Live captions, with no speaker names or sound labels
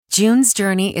June's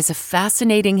Journey is a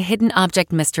fascinating hidden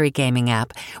object mystery gaming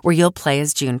app where you'll play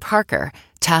as June Parker,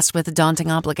 tasked with a daunting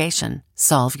obligation: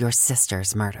 solve your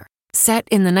sister's murder. Set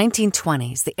in the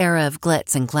 1920s, the era of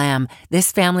glitz and glam,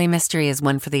 this family mystery is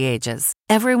one for the ages.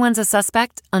 Everyone's a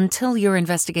suspect until your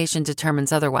investigation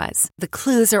determines otherwise. The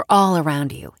clues are all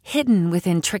around you, hidden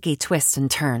within tricky twists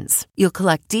and turns. You'll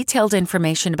collect detailed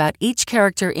information about each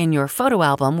character in your photo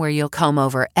album where you'll comb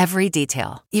over every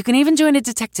detail. You can even join a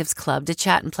detectives club to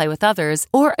chat and play with others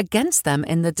or against them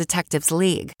in the Detectives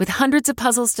League. With hundreds of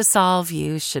puzzles to solve,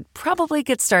 you should probably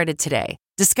get started today.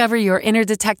 Discover your inner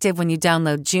detective when you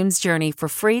download June's Journey for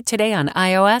free today on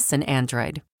iOS and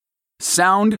Android.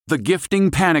 Sound the gifting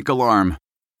panic alarm.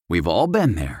 We've all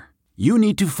been there. You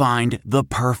need to find the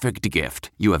perfect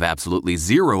gift. You have absolutely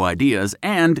zero ideas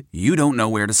and you don't know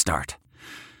where to start.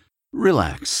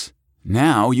 Relax.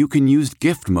 Now you can use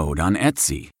gift mode on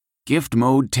Etsy. Gift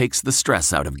mode takes the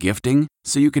stress out of gifting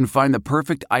so you can find the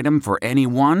perfect item for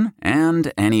anyone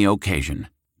and any occasion.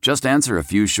 Just answer a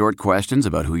few short questions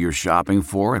about who you're shopping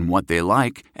for and what they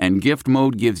like, and Gift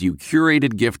Mode gives you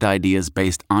curated gift ideas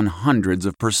based on hundreds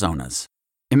of personas.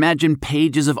 Imagine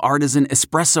pages of artisan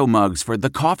espresso mugs for the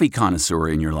coffee connoisseur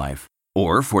in your life.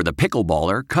 Or for the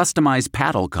pickleballer, customized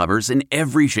paddle covers in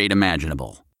every shade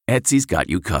imaginable. Etsy's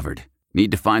got you covered. Need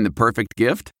to find the perfect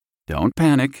gift? Don't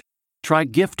panic. Try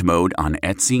Gift Mode on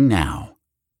Etsy now.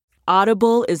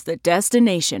 Audible is the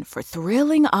destination for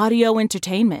thrilling audio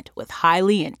entertainment with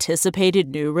highly anticipated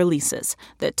new releases.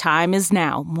 The time is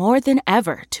now more than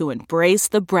ever to embrace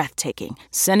the breathtaking,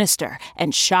 sinister,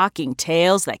 and shocking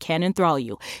tales that can enthrall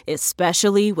you,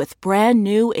 especially with brand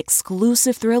new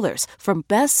exclusive thrillers from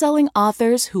best-selling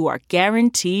authors who are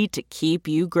guaranteed to keep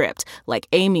you gripped, like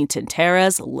Amy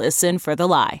Tintera's Listen for the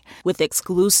Lie. With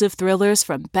exclusive thrillers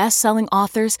from best-selling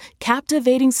authors,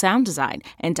 captivating sound design,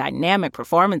 and dynamic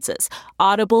performances,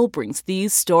 Audible brings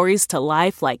these stories to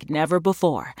life like never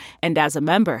before. And as a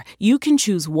member, you can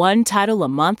choose one title a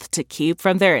month to keep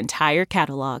from their entire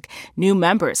catalog. New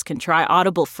members can try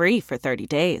Audible free for 30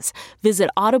 days. Visit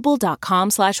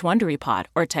audible.com/WonderyPod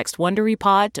or text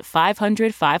WonderyPod to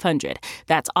 500-500.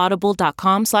 That's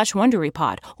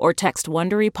audible.com/WonderyPod or text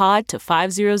WonderyPod to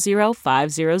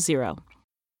 500-500.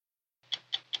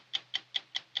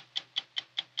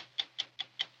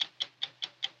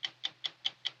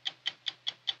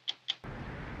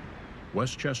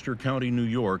 Westchester County, New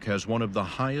York has one of the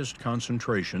highest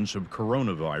concentrations of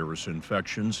coronavirus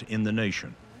infections in the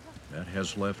nation. That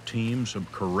has left teams of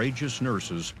courageous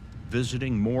nurses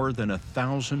visiting more than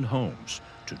 1,000 homes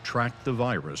to track the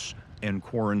virus and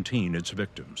quarantine its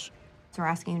victims. So we're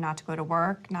asking you not to go to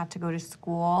work, not to go to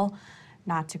school,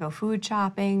 not to go food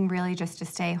shopping, really just to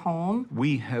stay home.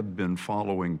 We have been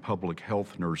following public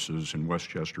health nurses in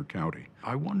Westchester County.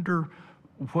 I wonder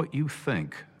what you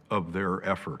think of their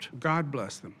effort. God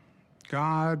bless them.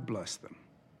 God bless them.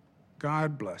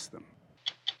 God bless them.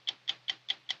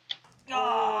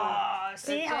 Oh,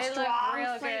 see how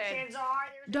strong kids are?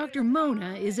 Dr.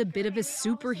 Mona is a bit of a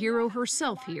superhero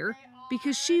herself here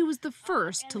because she was the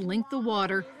first to link the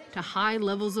water to high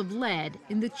levels of lead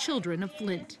in the children of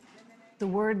Flint. The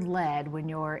word lead, when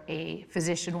you're a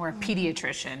physician or a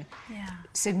pediatrician,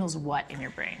 signals what in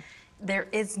your brain? There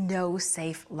is no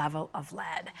safe level of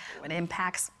lead. It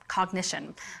impacts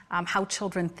cognition, how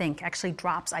children think, actually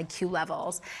drops IQ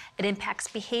levels. It impacts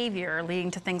behavior, leading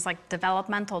to things like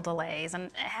developmental delays, and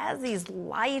it has these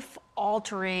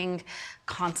life-altering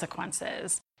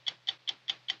consequences.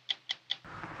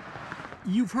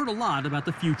 You've heard a lot about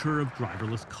the future of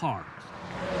driverless cars.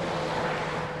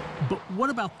 But what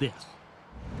about this?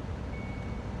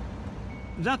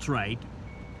 That's right,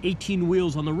 18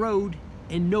 wheels on the road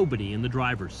and nobody in the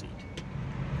driver's seat.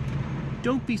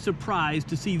 Don't be surprised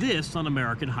to see this on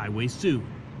American highways soon.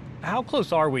 How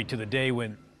close are we to the day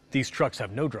when these trucks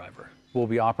have no driver? We'll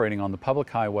be operating on the public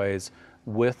highways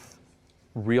with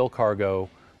real cargo,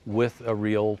 with a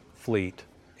real fleet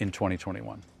in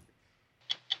 2021.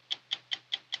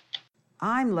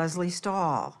 I'm Leslie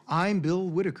Stahl. I'm Bill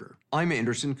Whitaker. I'm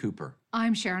Anderson Cooper.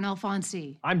 I'm Sharon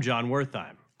Alfonsi. I'm John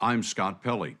Wertheim. I'm Scott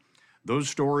Pelley. Those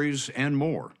stories and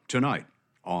more tonight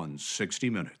on 60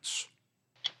 Minutes.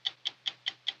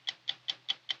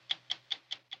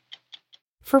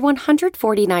 For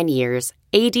 149 years,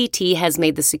 ADT has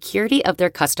made the security of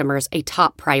their customers a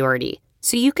top priority,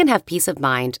 so you can have peace of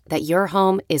mind that your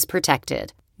home is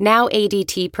protected. Now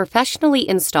ADT professionally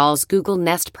installs Google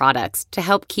Nest products to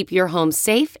help keep your home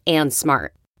safe and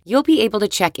smart. You'll be able to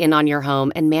check in on your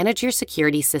home and manage your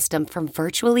security system from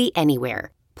virtually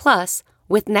anywhere. Plus,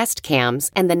 with Nest Cams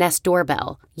and the Nest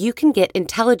Doorbell, you can get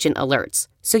intelligent alerts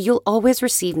so you'll always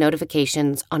receive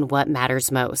notifications on what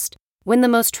matters most. When the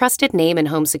most trusted name in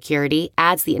home security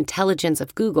adds the intelligence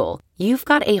of Google, you've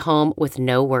got a home with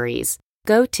no worries.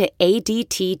 Go to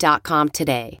ADT.com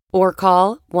today or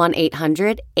call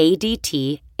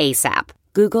 1-800-ADT-ASAP.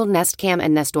 Google Nest Cam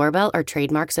and Nest Doorbell are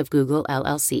trademarks of Google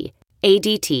LLC.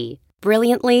 ADT.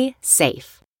 Brilliantly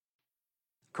safe.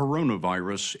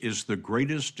 Coronavirus is the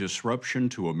greatest disruption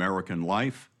to American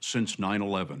life since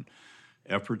 9/11.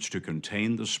 Efforts to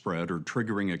contain the spread are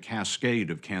triggering a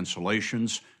cascade of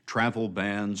cancellations, travel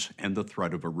bans, and the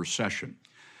threat of a recession.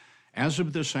 As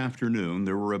of this afternoon,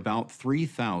 there were about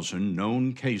 3,000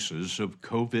 known cases of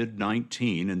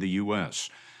COVID-19 in the U.S.,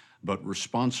 but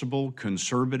responsible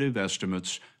conservative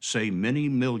estimates say many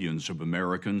millions of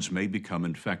Americans may become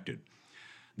infected.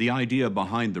 The idea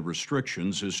behind the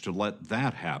restrictions is to let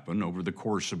that happen over the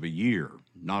course of a year,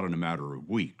 not in a matter of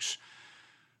weeks.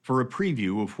 For a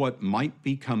preview of what might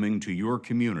be coming to your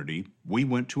community, we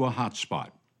went to a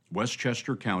hotspot,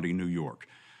 Westchester County, New York.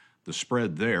 The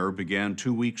spread there began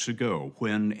 2 weeks ago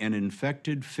when an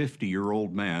infected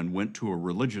 50-year-old man went to a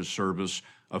religious service,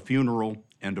 a funeral,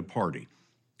 and a party.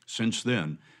 Since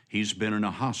then, he's been in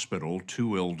a hospital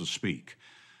too ill to speak.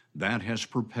 That has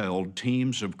propelled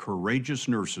teams of courageous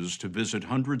nurses to visit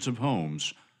hundreds of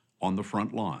homes on the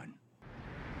front line.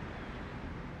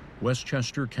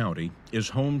 Westchester County is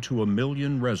home to 1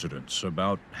 million residents,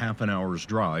 about half an hour's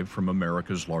drive from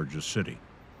America's largest city.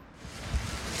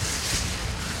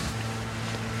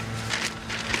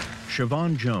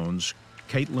 Siobhan Jones,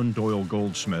 Caitlin Doyle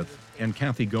Goldsmith, and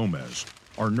Kathy Gomez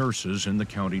are nurses in the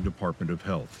County Department of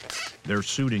Health. They're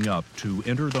suiting up to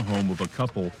enter the home of a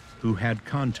couple who had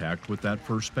contact with that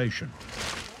first patient.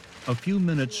 A few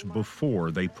minutes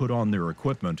before they put on their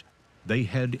equipment, they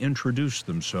had introduced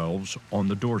themselves on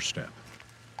the doorstep.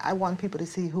 I want people to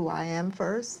see who I am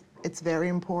first. It's very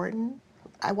important.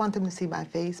 I want them to see my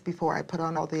face before I put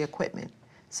on all the equipment.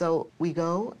 So we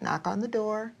go, knock on the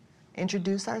door,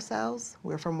 introduce ourselves.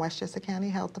 We're from Westchester County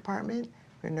Health Department.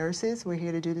 We're nurses. We're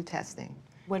here to do the testing.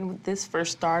 When this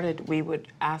first started, we would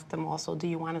ask them also, do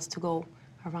you want us to go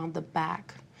around the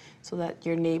back so that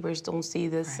your neighbors don't see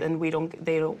this and they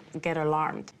don't get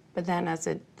alarmed? But then as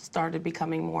it started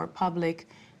becoming more public,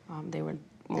 they were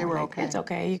more like, okay. It's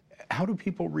okay. How do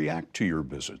people react to your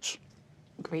visits?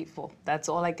 Grateful. That's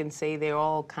all I can say. They're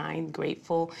all kind,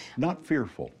 grateful. Not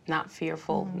fearful. Not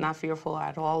fearful. Not fearful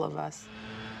at all of us.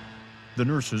 The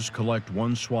nurses collect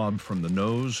one swab from the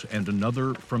nose and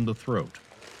another from the throat.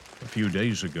 A few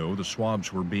days ago, the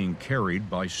swabs were being carried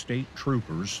by state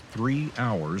troopers 3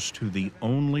 hours to the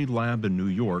only lab in New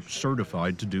York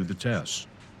certified to do the tests.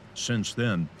 Since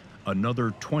then,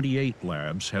 another 28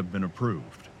 labs have been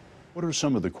approved. What are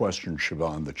some of the questions,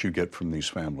 Siobhan, that you get from these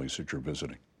families that you're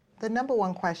visiting? The number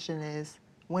one question is,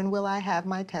 when will I have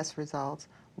my test results?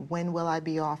 When will I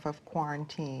be off of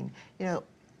quarantine? You know,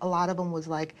 a lot of them was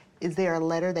like, is there a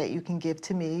letter that you can give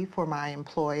to me for my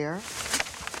employer?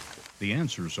 The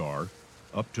answers are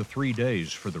up to 3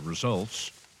 days for the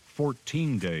results,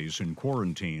 14 days in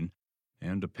quarantine,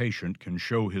 and a patient can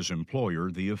show his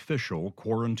employer the official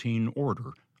quarantine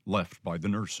order left by the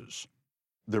nurses.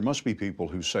 There must be people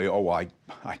who say, oh, I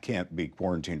can't be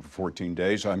quarantined for 14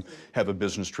 days. I have a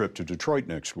business trip to Detroit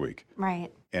next week.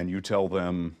 Right. And you tell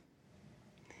them,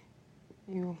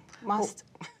 you must.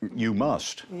 You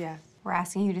must. Yes. We're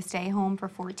asking you to stay home for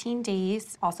 14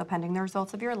 days, also pending the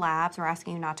results of your labs. We're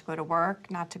asking you not to go to work,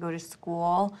 not to go to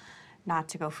school, not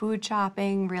to go food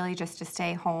shopping, really just to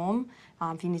stay home.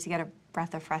 If you need to get a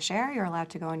breath of fresh air, you're allowed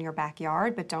to go in your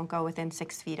backyard, but don't go within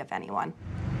 6 feet of anyone.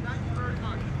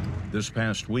 This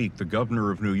past week, the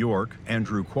governor of New York,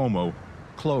 Andrew Cuomo,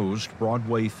 closed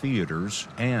Broadway theaters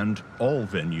and all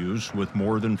venues with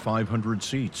more than 500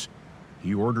 seats.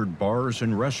 He ordered bars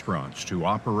and restaurants to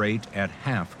operate at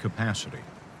half capacity.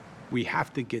 We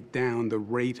have to get down the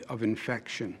rate of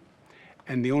infection.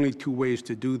 And the only two ways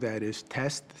to do that is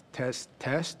test, test,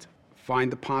 test,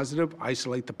 find the positive,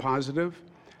 isolate the positive,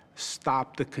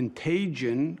 stop the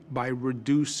contagion by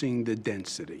reducing the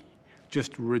density.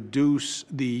 Just reduce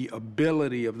the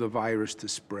ability of the virus to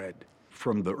spread.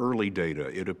 From the early data,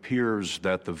 it appears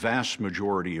that the vast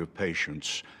majority of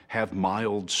patients have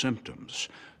mild symptoms.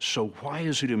 So why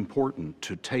is it important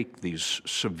to take these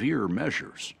severe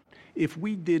measures? If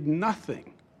we did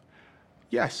nothing,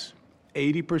 yes,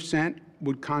 80%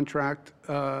 would contract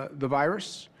the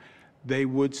virus. They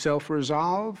would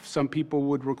self-resolve. Some people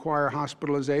would require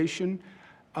hospitalization.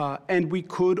 And we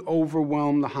could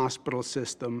overwhelm the hospital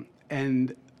system.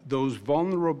 And those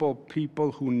vulnerable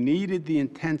people who needed the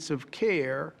intensive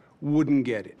care wouldn't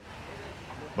get it.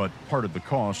 But part of the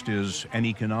cost is an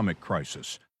economic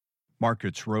crisis.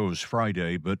 Markets rose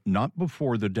Friday, but not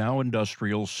before the Dow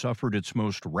Industrial suffered its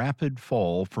most rapid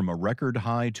fall from a record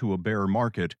high to a bear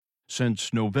market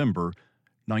since November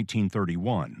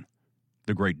 1931,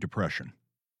 the Great Depression.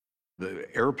 The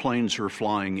airplanes are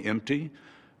flying empty.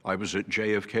 I was at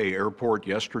JFK Airport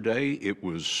yesterday. It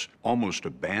was almost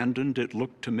abandoned, it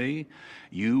looked to me.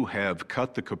 You have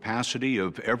cut the capacity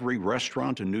of every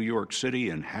restaurant in New York City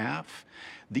in half.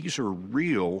 These are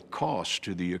real costs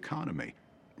to the economy.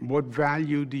 What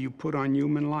value do you put on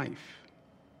human life?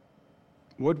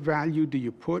 What value do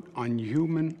you put on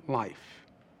human life?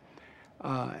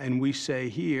 And we say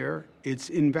here, it's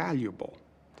invaluable.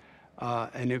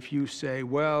 And if you say,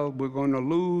 well, we're going to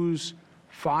lose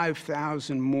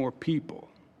 5,000 more people,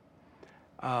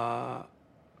 I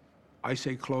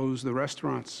say close the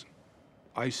restaurants.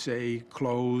 I say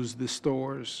close the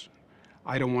stores.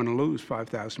 I don't want to lose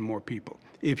 5,000 more people.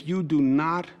 If you do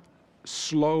not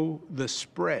slow the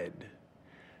spread,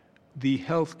 the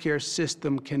healthcare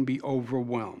system can be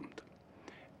overwhelmed,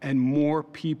 and more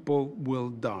people will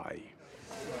die.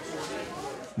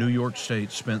 New York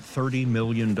State spent $30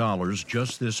 million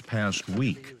just this past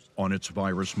week on its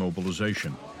virus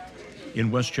mobilization. In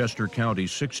Westchester County,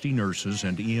 60 nurses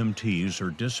and EMTs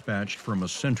are dispatched from a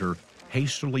center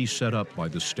hastily set up by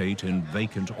the state in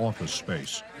vacant office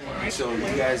space. So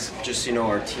you guys just,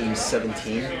 are Team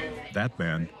 17? That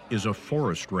man is a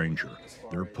forest ranger.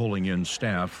 They're pulling in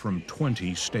staff from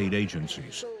 20 state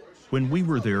agencies. When we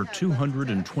were there,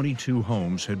 222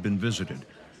 homes had been visited.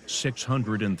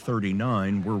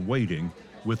 639 were waiting,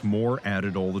 with more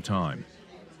added all the time.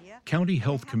 County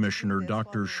Health Commissioner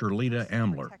Dr. Shirlita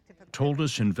Amler told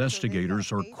us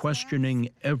investigators are questioning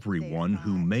everyone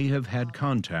who may have had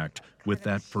contact with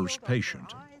that first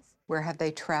patient. Where have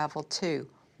they traveled to?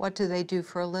 What do they do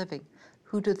for a living?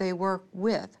 Who do they work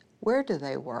with? Where do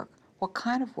they work? What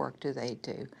kind of work do they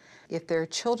do? If there are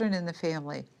children in the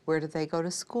family, where do they go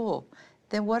to school?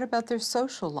 Then what about their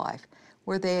social life?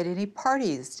 Were they at any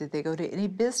parties? Did they go to any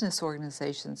business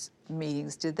organizations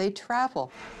meetings? Did they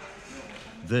travel?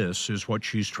 This is what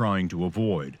she's trying to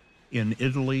avoid. In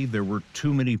Italy, there were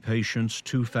too many patients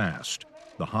too fast.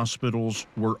 The hospitals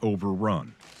were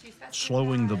overrun.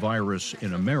 Slowing the virus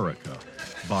in America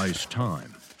buys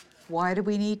time. Why do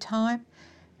we need time?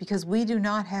 Because we do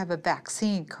not have a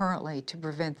vaccine currently to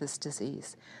prevent this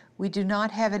disease. We do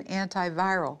not have an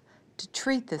antiviral to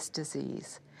treat this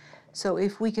disease. So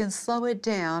if we can slow it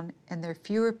down and there are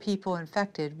fewer people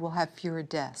infected, we'll have fewer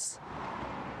deaths.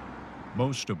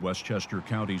 Most of Westchester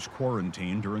County's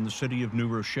quarantined are in the city of New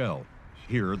Rochelle.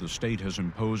 Here, the state has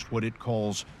imposed what it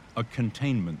calls a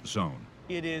containment zone.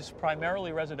 It is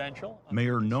primarily residential.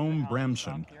 Mayor Noam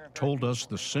Bramson told us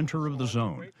the center of the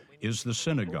zone is the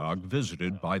synagogue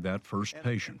visited by that first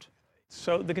patient.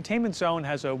 So the containment zone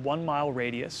has a 1-mile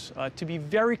radius. To be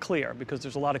very clear, because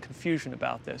there's a lot of confusion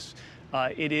about this,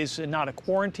 it is not a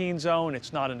quarantine zone,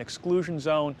 it's not an exclusion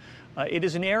zone. It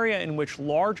is an area in which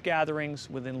large gatherings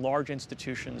within large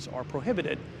institutions are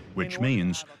prohibited. Which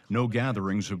means no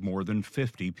gatherings of more than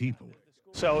 50 people.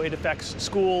 So it affects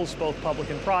schools, both public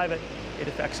and private. It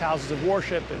affects houses of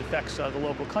worship. It affects the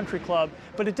local country club.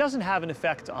 But it doesn't have an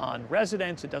effect on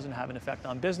residents. It doesn't have an effect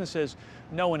on businesses.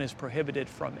 No one is prohibited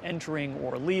from entering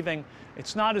or leaving.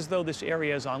 It's not as though this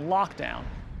area is on lockdown.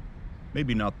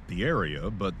 Maybe not the area,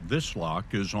 but this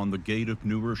lock is on the gate of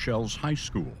New Rochelle's high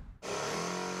school.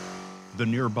 The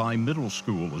nearby middle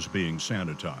school is being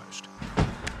sanitized.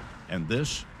 And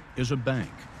this is a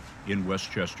bank in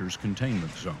Westchester's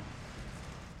containment zone.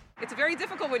 It's very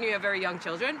difficult when you have very young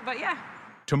children, but yeah.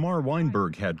 Tamar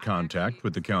Weinberg had contact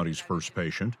with the county's first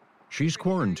patient. She's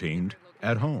quarantined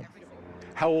at home.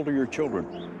 How old are your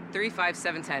children? 3, 5,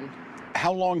 7, 10.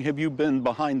 How long have you been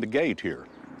behind the gate here?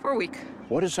 For a week.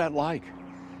 What is that like?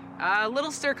 A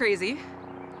little stir crazy,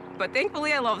 but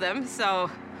thankfully I love them,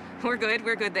 so we're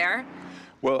good there.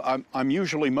 Well, I'm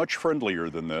usually much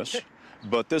friendlier than this,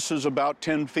 but this is about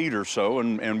 10 feet or so,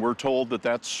 and we're told that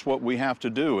that's what we have to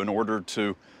do in order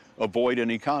to avoid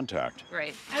any contact.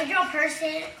 Right. I'm a girl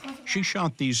person. She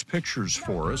shot these pictures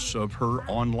for us of her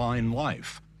online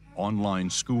life,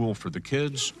 online school for the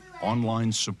kids,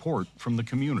 online support from the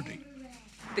community.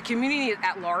 The community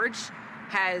at large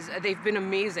they've been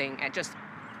amazing at just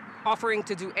offering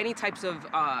to do any types of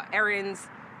errands,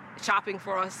 shopping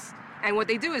for us. And what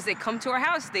they do is they come to our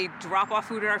house, they drop off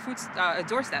food at our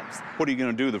doorsteps. What are you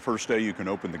going to do the first day you can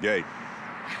open the gate?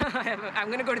 I'm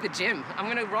going to go to the gym. I'm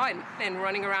going to run, and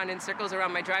running around in circles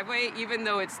around my driveway, even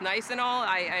though it's nice and all,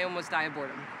 I almost die of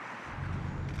boredom.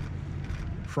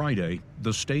 Friday,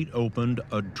 the state opened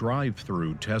a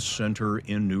drive-through test center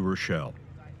in New Rochelle.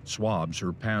 Swabs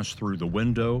are passed through the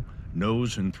window,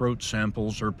 Nose and throat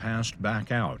samples are passed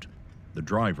back out. The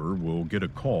driver will get a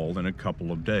call in a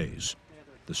couple of days.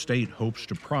 The state hopes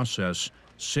to process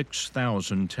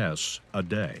 6,000 tests a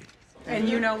day. And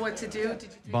you know what to do?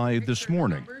 By this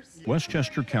morning,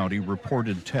 Westchester County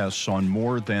reported tests on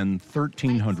more than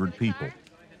 1,300 people.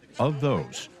 Of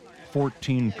those,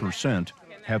 14%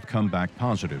 have come back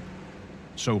positive.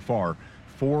 So far,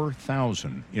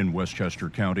 4,000 in Westchester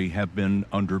County have been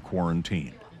under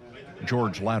quarantine.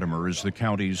 George Latimer is the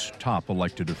county's top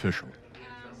elected official.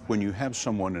 When you have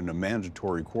someone in a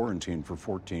mandatory quarantine for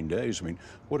 14 days, I mean,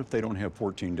 what if they don't have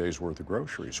 14 days worth of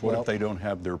groceries? What if they don't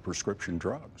have their prescription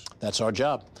drugs? That's our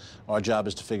job. Our job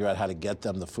is to figure out how to get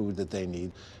them the food that they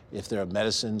need. If there are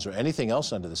medicines or anything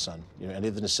else under the sun, any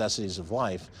of the necessities of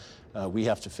life, we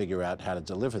have to figure out how to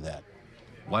deliver that.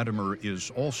 Latimer is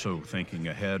also thinking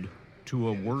ahead to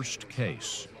a worst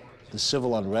case. The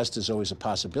civil unrest is always a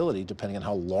possibility depending on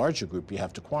how large a group you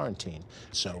have to quarantine.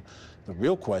 So the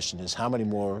real question is, how many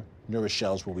more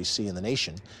NeuroShells will we see in the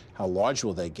nation? How large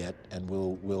will they get? And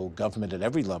will government at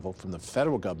every level, from the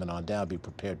federal government on down, be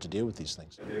prepared to deal with these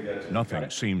things? Nothing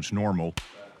seems normal,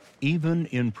 even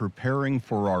in preparing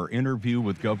for our interview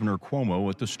with Governor Cuomo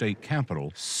at the state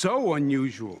capitol. So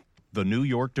unusual. The New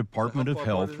York Department of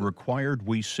Health required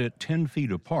we sit 10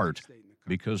 feet apart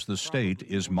because the state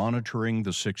is monitoring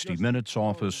the 60 Minutes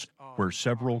office where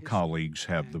several colleagues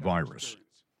have the virus.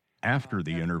 After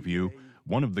the interview,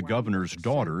 one of the governor's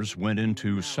daughters went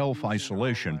into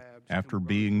self-isolation after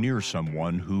being near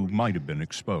someone who might have been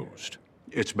exposed.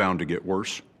 It's bound to get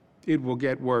worse. It will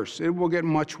get worse. It will get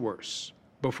much worse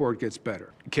before it gets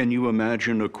better. Can you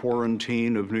imagine a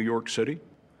quarantine of New York City?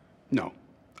 No,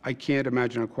 I can't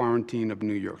imagine a quarantine of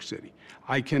New York City.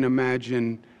 I can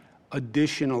imagine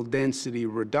additional density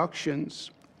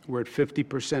reductions. We're at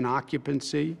 50%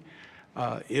 occupancy.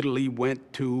 Italy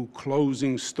went to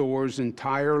closing stores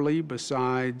entirely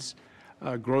besides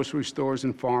grocery stores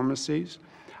and pharmacies.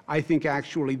 I think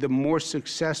actually the more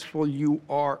successful you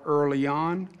are early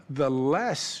on, the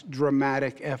less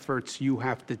dramatic efforts you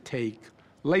have to take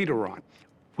later on.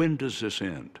 When does this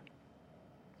end?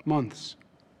 Months.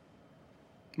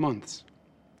 Months.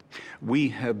 We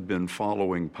have been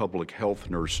following public health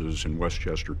nurses in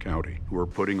Westchester County who are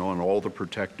putting on all the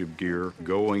protective gear,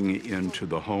 going into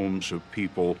the homes of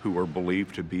people who are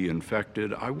believed to be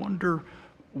infected. I wonder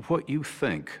what you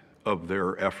think of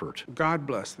their effort. God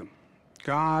bless them.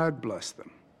 God bless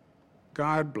them.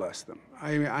 God bless them.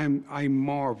 I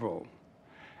marvel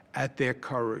at their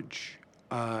courage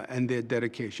and their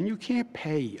dedication. You can't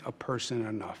pay a person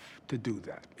enough to do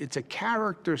that. It's a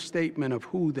character statement of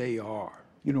who they are.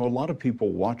 You know, a lot of people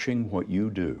watching what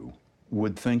you do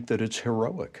would think that it's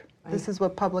heroic. This is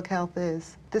what public health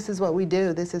is. This is what we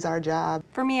do. This is our job.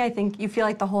 For me, I think you feel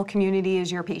like the whole community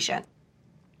is your patient.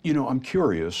 You know, I'm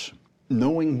curious,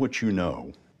 knowing what you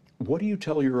know, what do you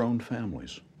tell your own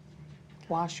families?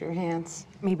 Wash your hands.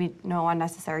 Maybe no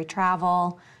unnecessary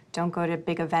travel. Don't go to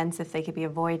big events if they could be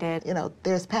avoided. You know,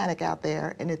 there's panic out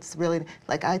there, and it's really,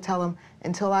 like I tell them,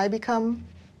 until I become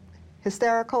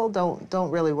hysterical, don't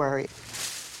really worry.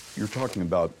 You're talking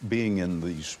about being in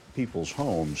these people's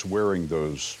homes, wearing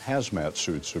those hazmat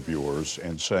suits of yours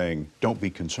and saying, don't be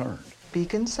concerned. Be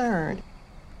concerned,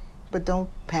 but don't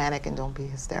panic and don't be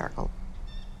hysterical.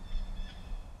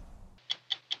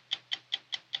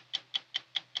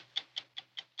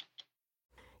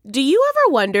 Do you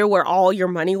ever wonder where all your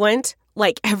money went?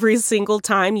 Like every single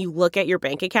time you look at your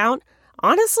bank account?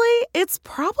 Honestly, it's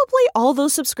probably all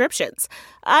those subscriptions.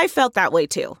 I felt that way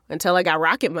too, until I got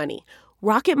Rocket Money.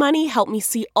 Rocket Money helped me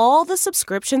see all the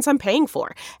subscriptions I'm paying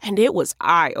for, and it was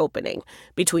eye-opening.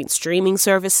 Between streaming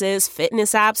services,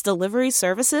 fitness apps, delivery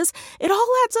services, it all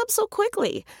adds up so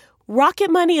quickly.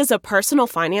 Rocket Money is a personal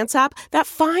finance app that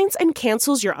finds and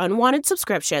cancels your unwanted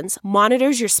subscriptions,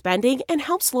 monitors your spending, and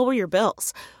helps lower your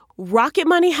bills. Rocket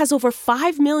Money has over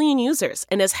 5 million users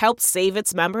and has helped save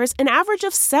its members an average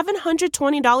of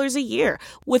 $720 a year,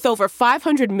 with over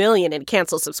 500 million in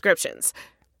canceled subscriptions.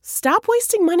 Stop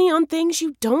wasting money on things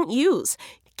you don't use.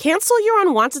 Cancel your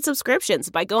unwanted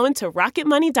subscriptions by going to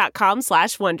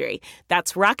rocketmoney.com/Wondery.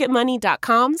 That's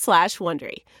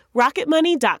rocketmoney.com/Wondery.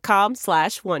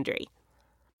 rocketmoney.com/Wondery.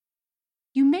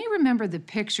 You may remember the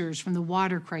pictures from the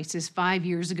water crisis 5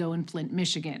 years ago in Flint,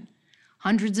 Michigan.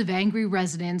 Hundreds of angry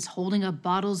residents holding up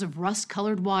bottles of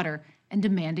rust-colored water and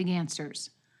demanding answers.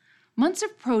 Months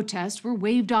of protest were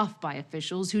waved off by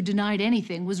officials who denied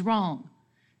anything was wrong.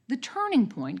 The turning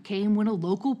point came when a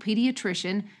local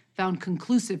pediatrician found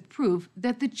conclusive proof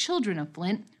that the children of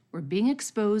Flint were being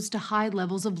exposed to high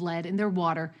levels of lead in their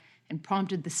water and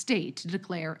prompted the state to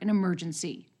declare an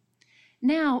emergency.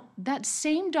 Now, that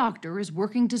same doctor is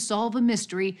working to solve a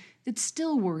mystery that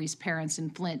still worries parents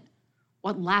in Flint.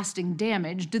 What lasting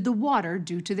damage did the water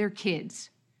do to their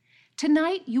kids?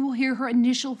 Tonight, you will hear her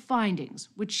initial findings,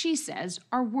 which she says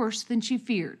are worse than she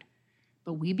feared.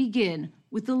 But we begin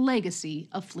with the legacy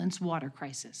of Flint's water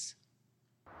crisis.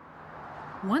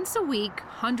 Once a week,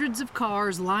 hundreds of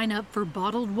cars line up for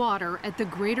bottled water at the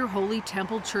Greater Holy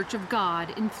Temple Church of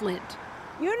God in Flint.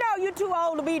 You know you're too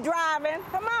old to be driving.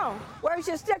 Come on. Where's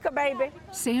your sticker, baby?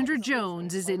 Sandra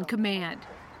Jones is in command.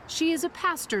 She is a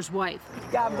pastor's wife.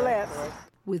 God bless.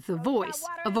 With the voice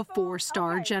of a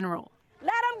 4-star general.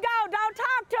 Let him go. Don't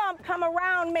talk to him. Come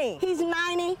around me. He's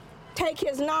 90. Take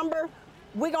his number.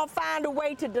 We're going to find a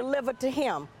way to deliver to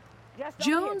him.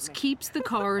 Jones keeps the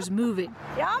cars moving.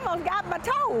 You almost got my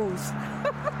toes.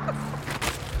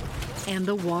 And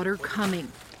the water coming.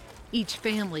 Each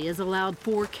family is allowed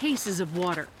 4 cases of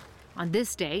water. On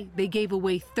this day, they gave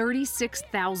away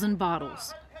 36,000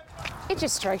 bottles. It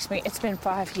just strikes me, it's been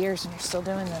 5 years and you're still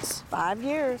doing this. 5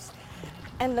 years.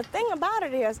 And the thing about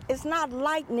it is, it's not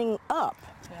lightening up.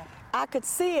 Yeah. I could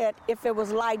see it if it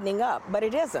was lightening up, but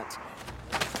it isn't.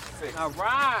 All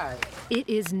right. It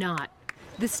is not.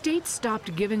 The state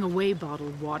stopped giving away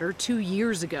bottled water 2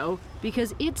 years ago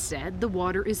because it said the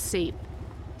water is safe.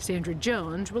 Sandra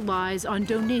Jones relies on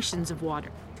donations of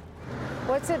water.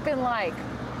 What's it been like?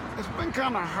 It's been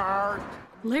kind of hard.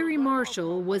 Larry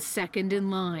Marshall was second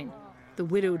in line. The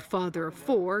widowed father of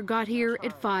 4 got here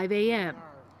at 5 a.m.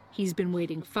 He's been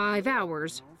waiting 5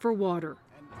 hours for water.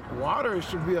 Water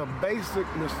should be a basic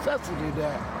necessity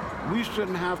that we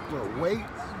shouldn't have to wait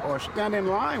or stand in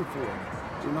line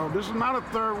for. You know, this is not a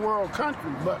third world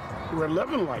country, but we're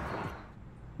living like one.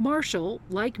 Marshall,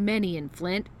 like many in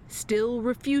Flint, still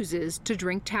refuses to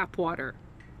drink tap water.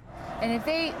 And if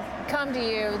they come to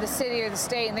you, the city or the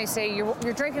state, and they say your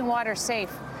drinking water is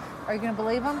safe, are you going to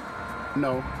believe them?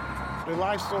 No. They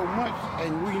lie so much,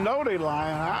 and we know they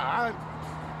lie.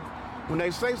 When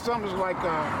they say something, it's like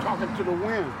talking to the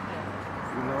wind,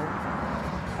 you know?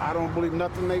 I don't believe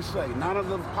nothing they say. None of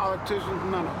the politicians,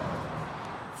 none of them.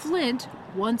 Flint,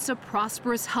 once a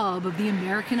prosperous hub of the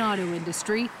American auto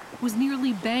industry, was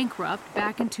nearly bankrupt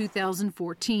back in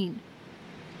 2014.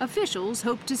 Officials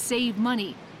hoped to save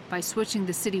money by switching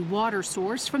the city water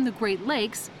source from the Great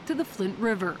Lakes to the Flint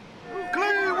River.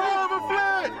 Clean water,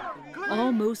 Flint!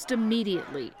 Almost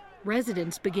immediately,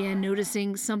 residents began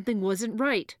noticing something wasn't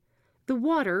right. The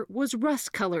water was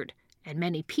rust-colored, and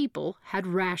many people had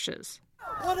rashes.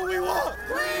 What do we want?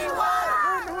 Clean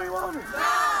water! When do we want it?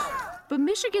 Now! But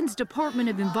Michigan's Department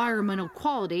of Environmental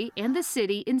Quality and the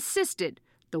city insisted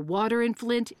the water in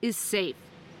Flint is safe.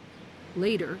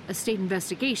 Later, a state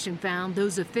investigation found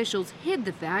those officials hid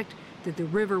the fact that the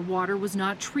river water was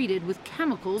not treated with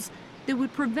chemicals that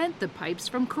would prevent the pipes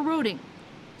from corroding.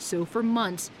 So for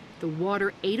months, the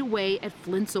water ate away at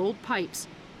Flint's old pipes,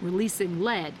 releasing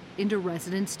lead into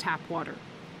residents' tap water.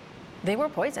 They were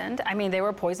poisoned. I mean, they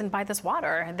were poisoned by this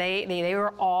water. They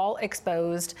were all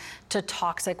exposed to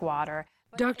toxic water.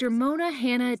 Dr. Mona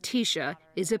Hanna-Attisha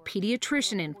is a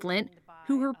pediatrician in Flint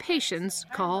who her patients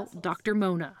call Dr.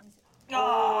 Mona.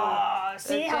 Oh,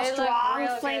 see how strong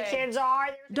Flint kids are?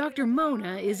 Dr.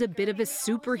 Mona is a bit of a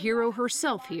superhero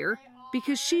herself here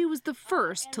because she was the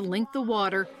first to link the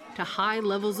water to high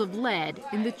levels of lead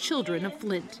in the children of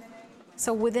Flint.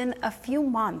 So within a few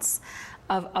months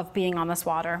of being on this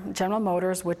water, General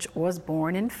Motors, which was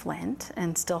born in Flint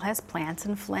and still has plants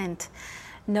in Flint,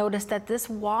 noticed that this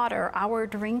water, our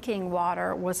drinking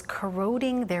water, was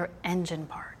corroding their engine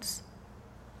parts.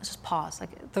 Let's just pause.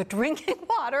 Like, the drinking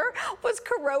water was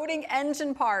corroding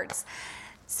engine parts.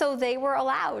 So they were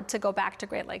allowed to go back to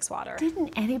Great Lakes water.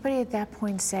 Didn't anybody at that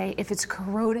point say, if it's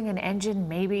corroding an engine,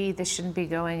 maybe this shouldn't be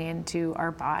going into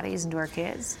our bodies, into our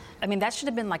kids? I mean, that should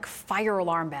have been like fire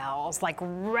alarm bells, like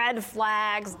red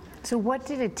flags. So what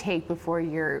did it take before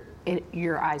your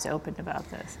eyes opened about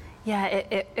this? Yeah,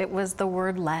 it was the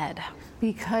word lead.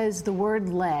 Because the word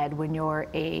lead, when you're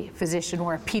a physician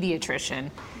or a pediatrician,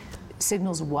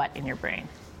 signals what in your brain?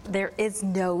 There is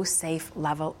no safe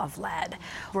level of lead.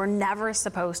 We're never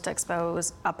supposed to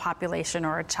expose a population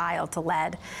or a child to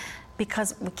lead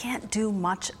because we can't do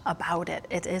much about it.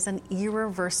 It is an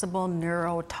irreversible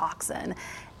neurotoxin.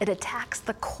 It attacks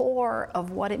the core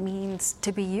of what it means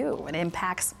to be you. It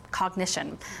impacts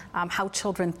cognition, how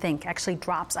children think, actually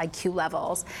drops IQ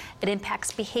levels. It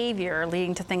impacts behavior,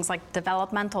 leading to things like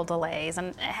developmental delays, and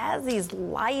it has these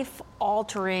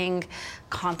life-altering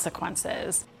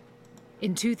consequences.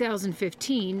 In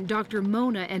 2015, Dr.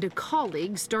 Mona and a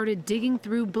colleague started digging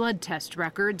through blood test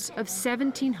records of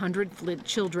 1,700 Flint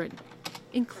children.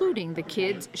 including the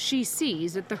kids she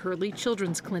sees at the Hurley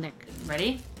Children's Clinic.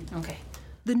 Ready? Okay.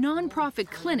 The nonprofit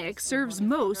clinic serves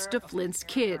most of Flint's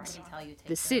kids.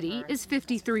 The city is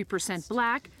 53%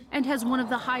 black and has one of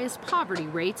the highest poverty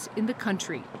rates in the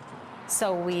country.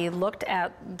 So we looked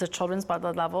at the children's blood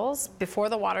lead levels before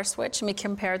the water switch, and we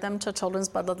compared them to children's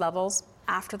blood lead levels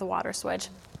after the water switch.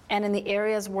 And in the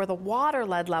areas where the water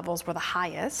lead levels were the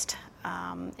highest,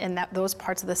 in those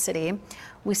parts of the city,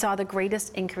 we saw the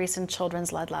greatest increase in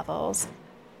children's lead levels.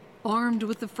 Armed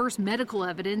with the first medical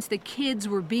evidence that kids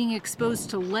were being exposed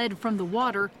to lead from the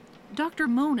water, Dr.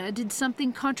 Mona did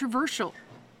something controversial.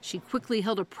 She quickly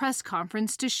held a press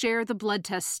conference to share the blood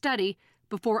test study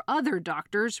before other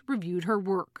doctors reviewed her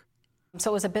work. So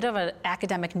it was a bit of an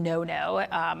academic no-no,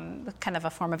 kind of a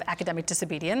form of academic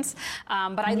disobedience.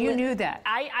 But you knew that.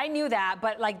 I knew that,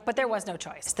 but there was no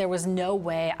choice. There was no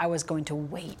way I was going to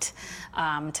wait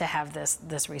to have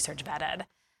this research vetted.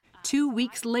 2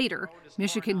 weeks later,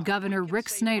 Michigan Governor Rick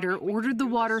Snyder ordered the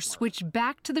water switched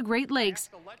back to the Great Lakes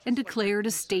and declared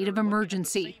a state of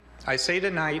emergency. I say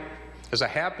tonight, as I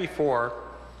have before,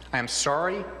 I am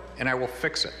sorry and I will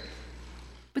fix it.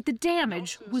 But the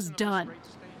damage was done.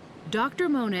 Dr.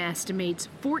 Mona estimates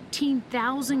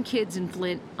 14,000 kids in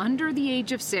Flint under the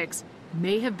age of 6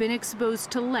 may have been exposed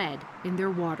to lead in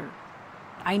their water.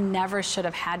 I never should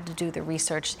have had to do the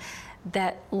research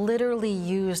that literally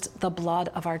used the blood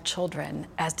of our children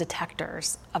as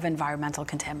detectors of environmental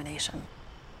contamination.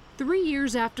 3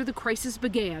 years after the crisis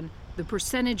began, the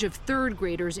percentage of third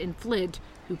graders in Flint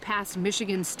who passed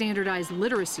Michigan's standardized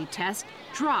literacy test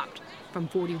dropped from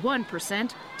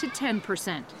 41% to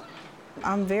 10%.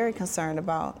 I'm very concerned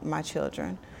about my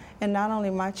children, and not only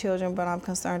my children, but I'm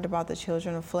concerned about the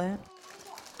children of Flint.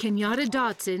 Kenyatta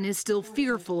Dotson is still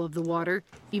fearful of the water,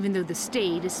 even though the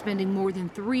state is spending more than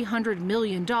 $300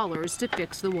 million to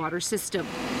fix the water system.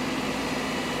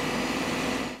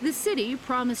 The city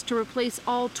promised to replace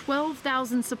all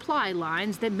 12,000 supply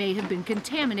lines that may have been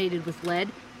contaminated with lead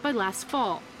by last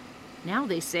fall. Now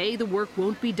they say the work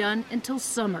won't be done until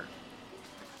summer.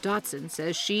 Dotson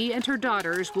says she and her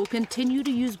daughters will continue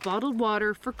to use bottled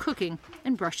water for cooking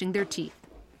and brushing their teeth.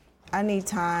 I need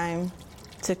time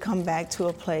to come back to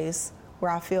a place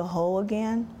where I feel whole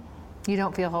again. You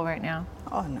don't feel whole right now?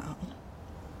 Oh, no.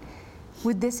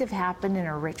 Would this have happened in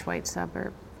a rich white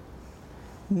suburb?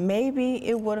 Maybe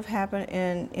it would have happened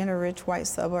in a rich white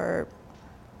suburb.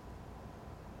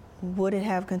 Would it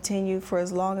have continued for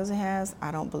as long as it has?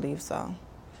 I don't believe so.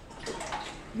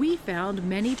 We found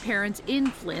many parents in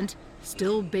Flint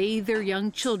still bathe their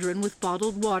young children with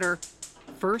bottled water,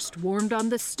 first warmed on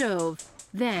the stove,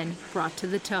 then brought to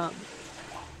the tub.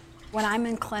 When I'm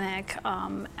in clinic,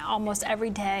 almost every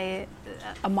day,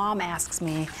 a mom asks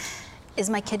me, is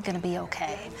my kid gonna be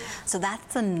okay? So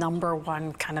that's the number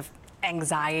one kind of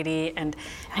anxiety and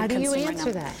How do you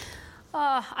answer that?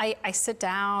 I sit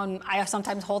down, I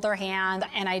sometimes hold their hand,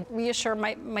 and I reassure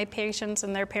my patients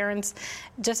and their parents,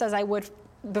 just as I would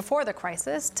before the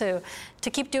crisis, to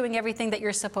keep doing everything that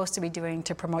you're supposed to be doing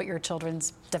to promote your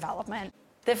children's development.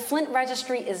 The Flint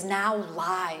Registry is now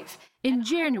live. In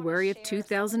January of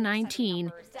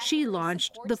 2019, she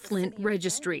launched the Flint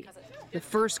Registry, the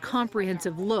first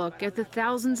comprehensive look at the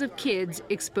thousands of kids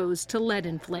exposed to lead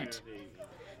in Flint.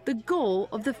 The goal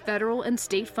of the federal and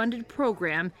state-funded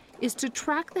program is to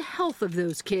track the health of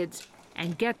those kids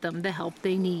and get them the help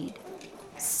they need.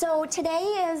 So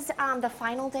today is the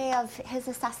final day of his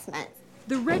assessment.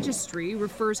 The registry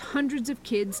refers hundreds of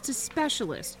kids to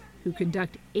specialists who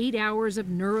conduct 8 hours of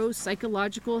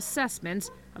neuropsychological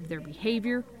assessments of their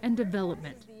behavior and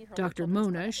development. Dr.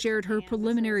 Mona shared her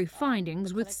preliminary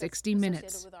findings with 60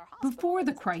 Minutes. Before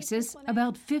the crisis,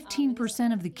 about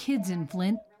 15% of the kids in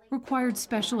Flint required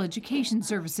special education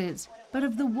services. But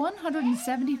of the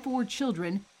 174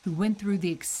 children who went through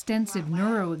the extensive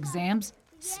neuro exams,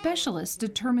 specialists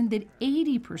determined that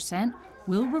 80%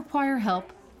 will require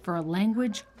help for a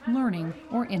language, learning,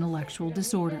 or intellectual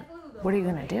disorder. What are you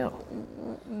going to do?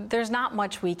 There's not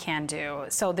much we can do.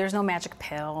 So there's no magic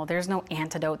pill, there's no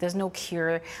antidote, there's no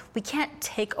cure. We can't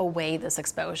take away this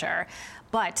exposure.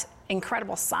 But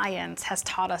incredible science has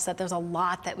taught us that there's a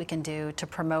lot that we can do to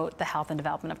promote the health and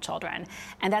development of children.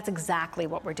 And that's exactly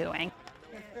what we're doing.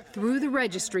 Through the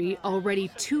registry, already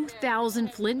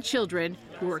 2,000 Flint children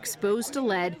who were exposed to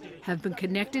lead have been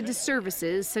connected to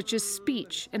services such as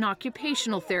speech and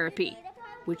occupational therapy,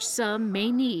 which some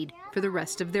may need for the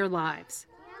rest of their lives.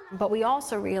 But we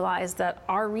also realized that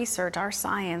our research, our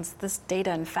science, this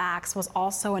data and facts was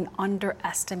also an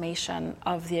underestimation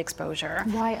of the exposure.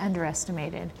 Why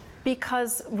underestimated?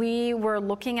 Because we were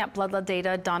looking at blood lead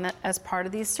data done as part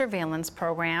of these surveillance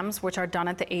programs, which are done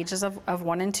at the ages of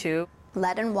 1 and 2.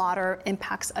 Lead in water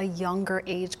impacts a younger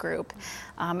age group.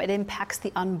 It impacts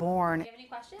the unborn.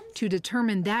 To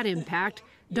determine that impact,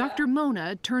 Dr.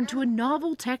 Mona turned to a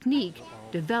novel technique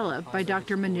developed by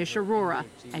Dr. Manish Arora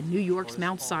at New York's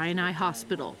Mount Sinai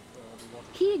Hospital.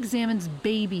 He examines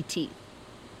baby teeth.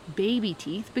 Baby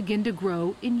teeth begin to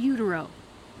grow in utero.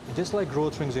 Just like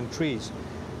growth rings in trees,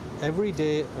 every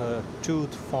day a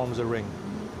tooth forms a ring.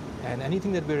 And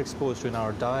anything that we're exposed to in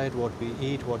our diet, what we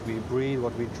eat, what we breathe,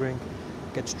 what we drink,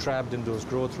 gets trapped in those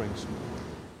growth rings.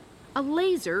 A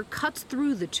laser cuts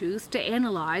through the tooth to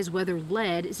analyze whether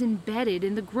lead is embedded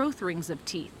in the growth rings of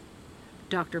teeth.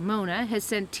 Dr. Mona has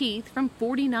sent teeth from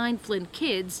 49 Flint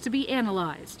kids to be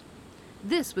analyzed.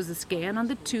 This was a scan on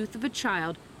the tooth of a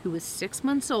child who was 6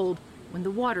 months old when the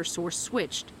water source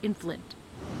switched in Flint.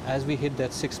 As we hit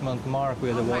that 6-month mark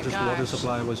where the water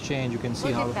supply was changed, you can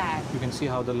see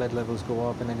how the lead levels go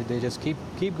up, and then they just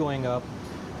keep going up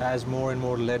as more and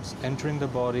more lead's entering the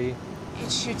body.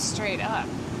 It shoots straight up.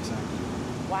 Exactly.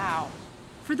 Wow.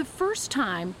 For the first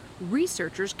time,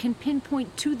 researchers can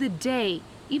pinpoint to the day,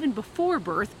 even before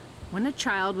birth, when a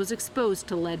child was exposed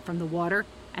to lead from the water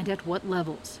and at what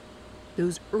levels.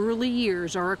 Those early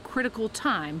years are a critical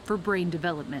time for brain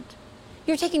development.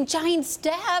 You're taking giant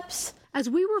steps. As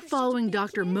we were following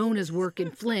Dr. Mona's work in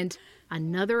Flint,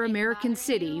 another American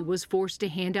city was forced to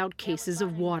hand out cases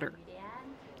of water.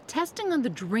 Testing on the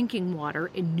drinking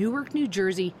water in Newark, New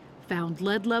Jersey found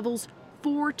lead levels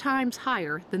 4 times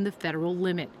higher than the federal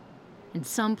limit. In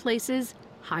some places,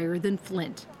 higher than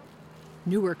Flint.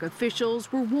 Newark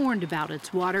officials were warned about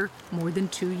its water more than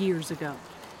 2 years ago.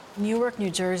 Newark, New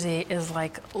Jersey is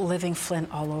like living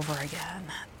Flint all over again.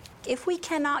 If we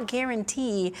cannot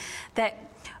guarantee that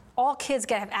all kids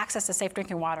have access to safe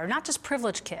drinking water, not just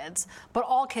privileged kids, but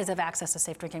all kids have access to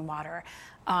safe drinking water,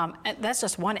 and that's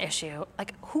just one issue.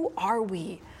 Like, who are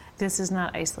we? This is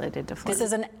not isolated to Flint. This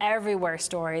is an everywhere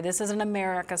story. This is an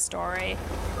America story.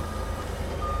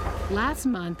 Last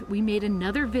month, we made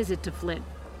another visit to Flint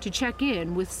to check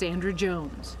in with Sandra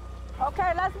Jones.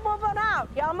 Okay, let's move him out.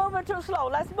 Y'all moving too slow.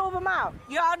 Let's move him out.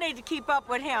 Y'all need to keep up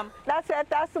with him. That's it.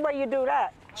 That's the way you do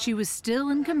that. She was still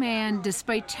in command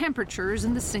despite temperatures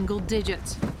in the single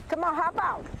digits. Come on, hop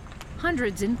out.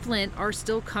 Hundreds in Flint are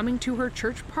still coming to her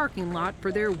church parking lot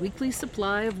for their weekly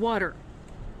supply of water,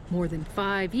 more than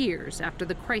 5 years after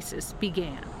the crisis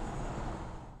began.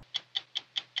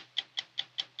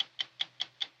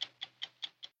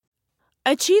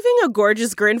 Achieving a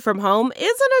gorgeous grin from home isn't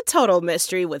a total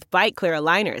mystery with Byte Clear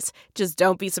aligners. Just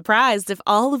don't be surprised if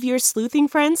all of your sleuthing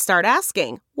friends start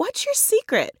asking, "What's your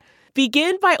secret?"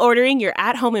 Begin by ordering your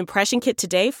at-home impression kit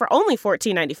today for only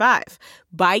 $14.95.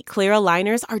 Byte Clear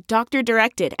aligners are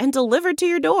doctor-directed and delivered to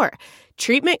your door.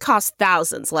 Treatment costs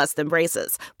thousands less than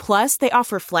braces. Plus, they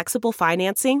offer flexible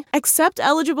financing, accept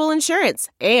eligible insurance,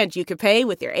 and you can pay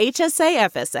with your HSA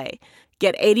FSA.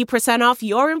 Get 80% off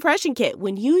your impression kit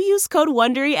when you use code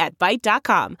WONDERY at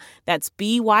Byte.com. That's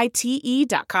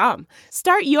BYTE.com.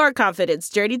 Start your confidence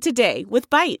journey today with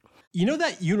Byte. You know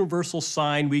that universal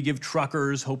sign we give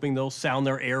truckers hoping they'll sound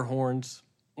their air horns?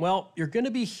 Well, you're going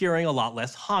to be hearing a lot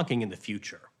less honking in the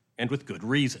future, and with good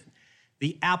reason.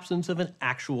 The absence of an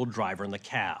actual driver in the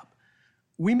cab.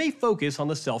 We may focus on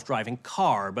the self-driving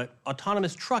car, but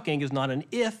autonomous trucking is not an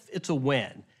if, it's a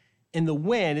when. And the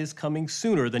when is coming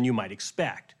sooner than you might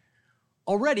expect.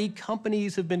 Already,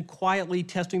 companies have been quietly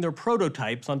testing their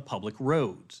prototypes on public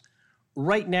roads.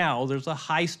 Right now, there's a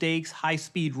high-stakes,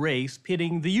 high-speed race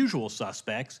pitting the usual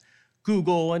suspects,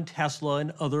 Google and Tesla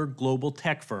and other global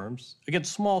tech firms,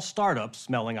 against small startups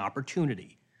smelling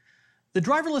opportunity. The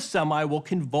driverless semi will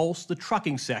convulse the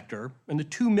trucking sector and the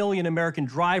 2 million American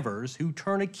drivers who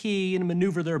turn a key and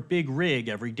maneuver their big rig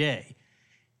every day.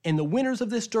 And the winners of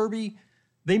this derby,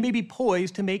 they may be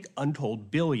poised to make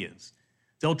untold billions.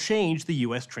 They'll change the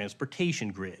U.S.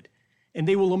 transportation grid, and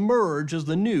they will emerge as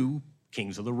the new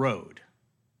kings of the road.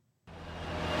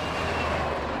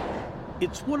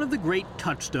 It's one of the great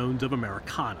touchstones of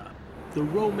Americana, the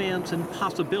romance and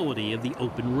possibility of the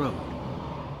open road.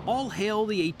 All hail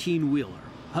the 18-wheeler,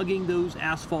 hugging those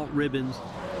asphalt ribbons,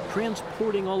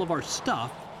 transporting all of our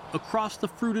stuff across the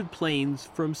fruited plains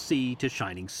from sea to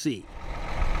shining sea.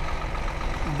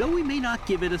 Though we may not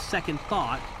give it a second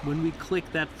thought when we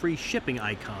click that free shipping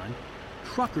icon,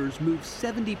 truckers move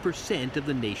 70% of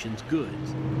the nation's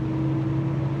goods.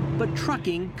 But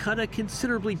trucking cut a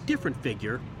considerably different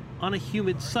figure on a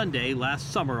humid Sunday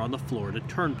last summer on the Florida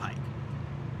Turnpike.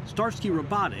 Starsky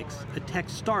Robotics, a tech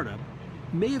startup,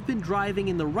 may have been driving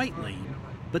in the right lane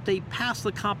but they passed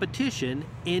the competition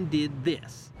and did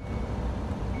this.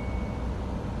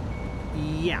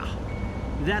 Yeah,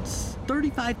 that's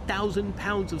 35,000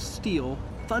 pounds of steel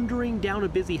thundering down a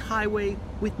busy highway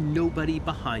with nobody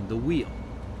behind the wheel.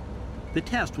 The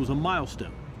test was a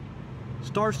milestone.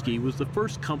 Starsky was the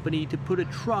first company to put a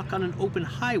truck on an open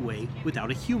highway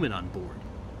without a human on board.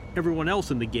 Everyone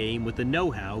else in the game with the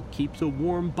know-how keeps a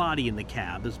warm body in the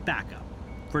cab as backup,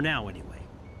 for now anyway.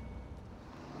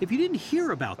 If you didn't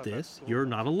hear about this, you're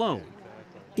not alone.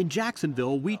 In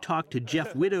Jacksonville, we talked to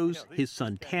Jeff Widows, his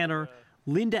son Tanner,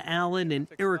 Linda Allen, and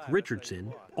Eric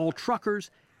Richardson, all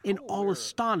truckers, and all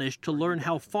astonished to learn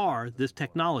how far this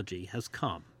technology has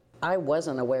come. I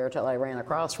wasn't aware till I ran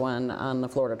across one on the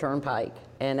Florida Turnpike,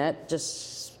 and it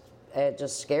just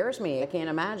scares me. I can't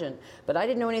imagine, but I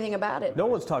didn't know anything about it. No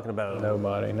one's talking about it.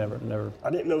 Nobody, never. I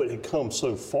didn't know it had come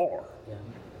so far,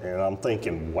 and I'm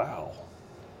thinking, wow,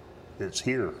 it's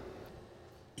here.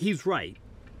 He's right.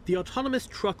 The autonomous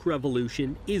truck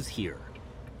revolution is here.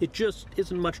 It just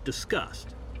isn't much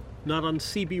discussed. Not on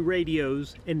CB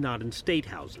radios and not in state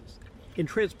houses. And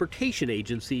transportation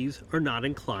agencies are not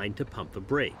inclined to pump the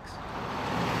brakes.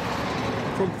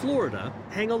 From Florida,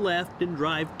 hang a left and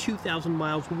drive 2,000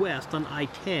 miles west on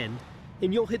I-10,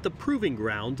 and you'll hit the proving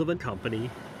grounds of a company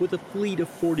with a fleet of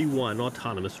 41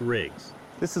 autonomous rigs.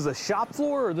 This is a shop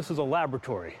floor or this is a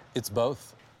laboratory? It's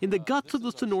both. In the guts of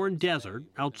the Sonoran Desert,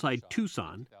 outside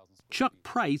Tucson, Chuck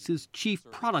Price is Chief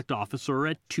Product Officer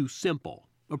at TuSimple,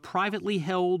 a privately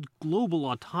held global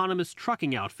autonomous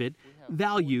trucking outfit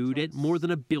valued at more than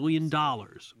 $1 billion,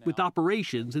 with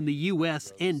operations in the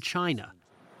U.S. and China.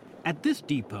 At this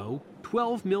depot,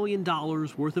 $12 million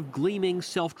worth of gleaming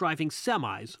self-driving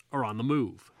semis are on the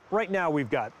move. Right now we've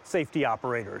got safety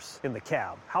operators in the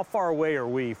cab. How far away are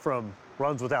we from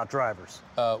runs without drivers?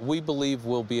 We believe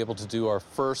we'll be able to do our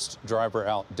first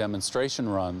driver-out demonstration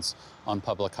runs on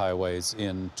public highways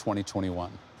in 2021.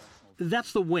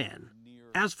 That's the when.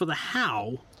 As for the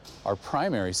how, our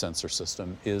primary sensor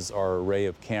system is our array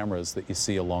of cameras that you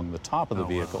see along the top of the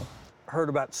vehicle. Heard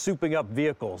about souping up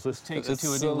vehicles. This takes it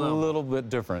to a new level. It's a little bit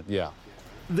different, yeah.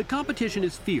 The competition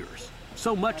is fierce,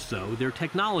 so much so their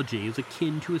technology is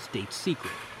akin to a state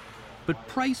secret. But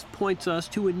Price points us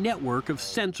to a network of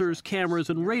sensors, cameras,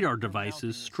 and radar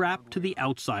devices strapped to the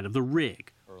outside of the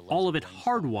rig, all of it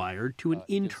hardwired to an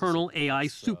internal AI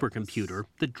supercomputer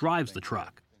that drives the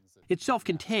truck. It's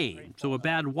self-contained, so a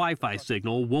bad Wi-Fi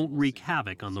signal won't wreak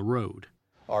havoc on the road.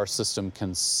 Our system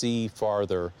can see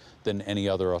farther than any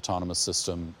other autonomous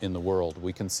system in the world.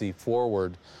 We can see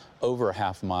forward over a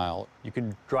half mile. You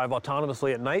can drive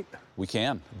autonomously at night? We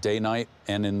can, day, night,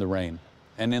 and in the rain.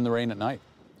 And in the rain at night.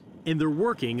 And they're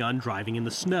working on driving in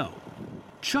the snow.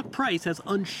 Chuck Price has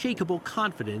unshakable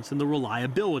confidence in the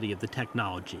reliability of the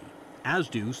technology, as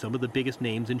do some of the biggest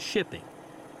names in shipping.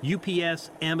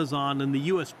 UPS, Amazon, and the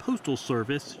U.S. Postal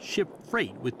Service ship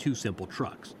freight with TuSimple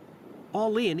trucks.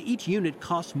 All in, each unit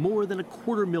costs more than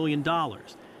 $250,000.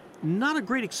 Not a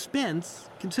great expense,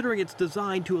 considering it's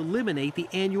designed to eliminate the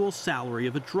annual salary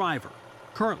of a driver,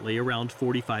 currently around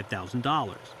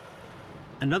 $45,000.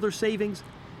 Another savings,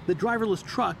 the driverless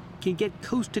truck can get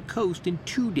coast to coast in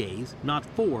 2 days, not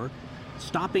 4,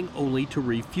 stopping only to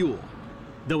refuel,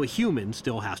 though a human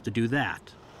still has to do that.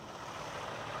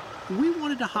 We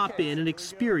wanted to hop in and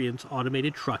experience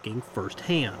automated trucking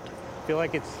firsthand. I feel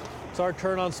like it's our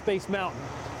turn on Space Mountain.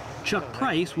 Chuck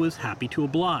Price was happy to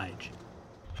oblige.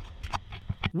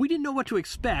 We didn't know what to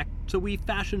expect, so we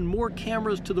fashioned more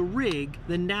cameras to the rig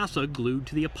than NASA glued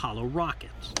to the Apollo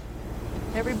rockets.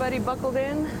 Everybody buckled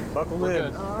in? Buckled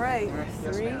in. All right,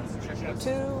 3,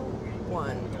 2,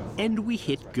 1. And we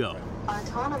hit go.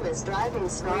 Autonomous driving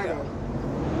started.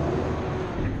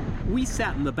 We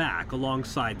sat in the back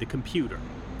alongside the computer.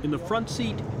 In the front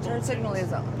seat, turn signal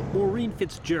is up. Maureen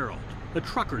Fitzgerald, a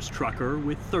trucker's trucker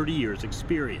with 30 years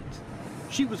experience.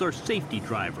 She was our safety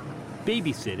driver,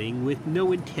 babysitting with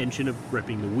no intention of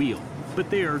gripping the wheel, but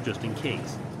there just in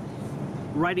case.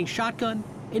 Riding shotgun,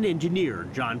 an engineer,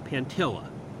 John Pantilla,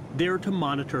 there to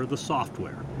monitor the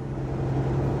software.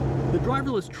 The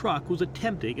driverless truck was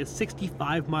attempting a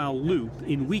 65-mile loop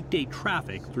in weekday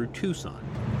traffic through Tucson.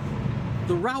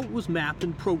 The route was mapped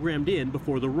and programmed in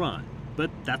before the run, but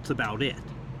that's about it.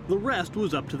 The rest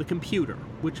was up to the computer,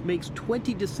 which makes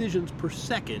 20 decisions per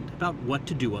second about what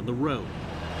to do on the road.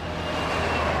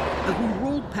 As we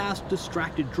rolled past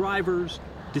distracted drivers,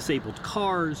 disabled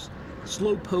cars,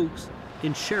 slowpokes,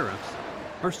 and sheriffs,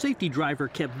 our safety driver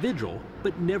kept vigil,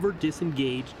 but never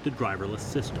disengaged the driverless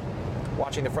system.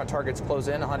 Watching the front targets close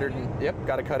in, 100,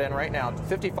 got to cut in right now.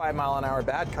 55 mile an hour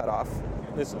bad cutoff.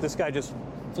 This guy just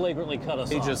flagrantly cut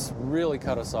us off. He just really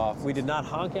cut us off. We did not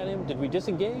honk at him. Did we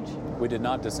disengage? We did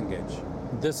not disengage.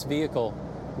 This vehicle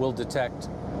will detect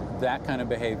that kind of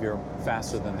behavior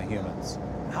faster than the humans.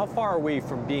 How far are we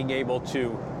from being able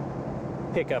to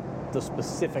pick up the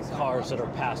specific cars that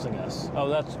are passing us? Oh,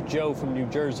 that's Joe from New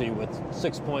Jersey with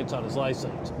 6 points on his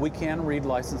license. We can read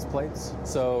license plates,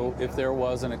 so if there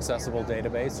was an accessible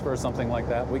database for something like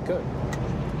that, we could.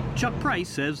 Chuck Price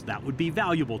says that would be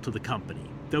valuable to the company,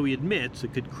 though he admits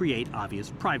it could create obvious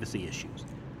privacy issues.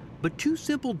 But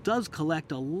TuSimple does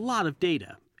collect a lot of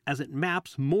data as it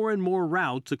maps more and more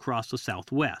routes across the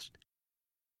Southwest.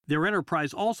 Their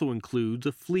enterprise also includes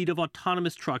a fleet of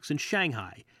autonomous trucks in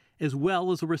Shanghai, as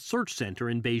well as a research center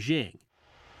in Beijing.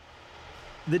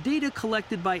 The data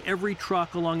collected by every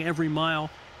truck along every mile,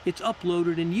 it's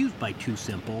uploaded and used by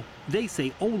TuSimple, they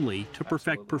say only to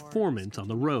perfect performance on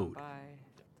the road.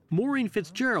 Maureen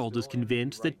Fitzgerald is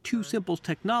convinced that TuSimple's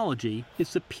technology is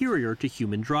superior to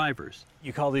human drivers.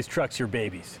 You call these trucks your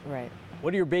babies. Right.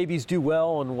 What do your babies do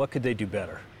well, and what could they do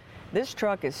better? This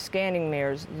truck is scanning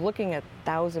mirrors, looking at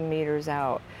 1,000 meters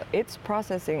out. It's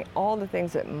processing all the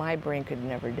things that my brain could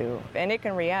never do. And it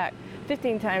can react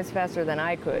 15 times faster than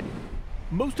I could.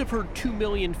 Most of her 2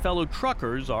 million fellow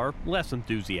truckers are less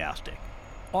enthusiastic.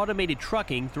 Automated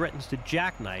trucking threatens to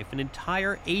jackknife an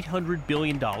entire $800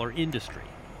 billion industry.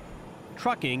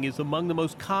 Trucking is among the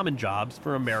most common jobs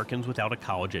for Americans without a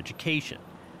college education.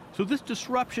 So this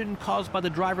disruption caused by the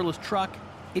driverless truck,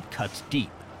 it cuts deep.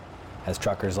 As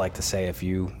truckers like to say, if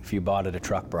you bought it, a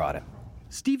truck brought it.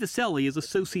 Steve Aselli is a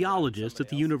sociologist at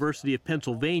the University of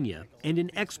Pennsylvania and an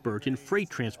expert in freight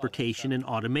transportation and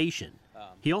automation.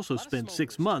 He also spent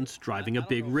 6 months driving a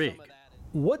big rig.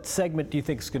 What segment do you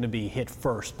think is going to be hit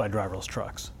first by driverless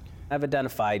trucks? I've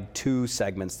identified 2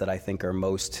 segments that I think are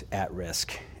most at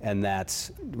risk, and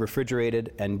that's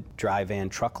refrigerated and dry van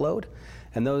truckload.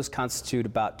 And those constitute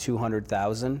about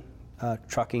 200,000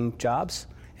 trucking jobs.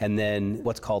 And then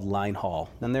what's called line haul.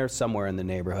 And they're somewhere in the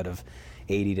neighborhood of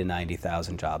 80 to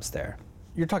 90,000 jobs there.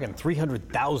 You're talking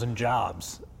 300,000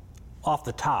 jobs off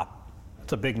the top.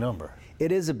 That's a big number.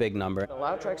 It is a big number. A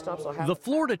lot of truck stops will have. The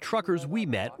Florida truckers we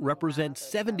met represent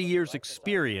 70 years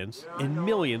experience and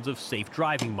millions of safe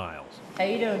driving miles. How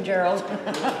you doing, Gerald?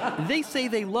 They say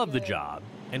they love the job,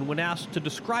 and when asked to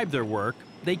describe their work,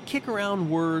 they kick around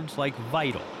words like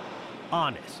vital,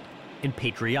 honest, and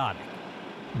patriotic.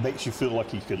 Makes you feel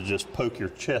like you could just poke your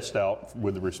chest out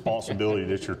with the responsibility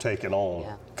that you're taking on.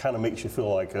 Yeah. Kind of makes you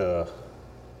feel like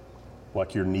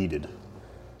you're needed.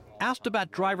 Asked about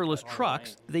driverless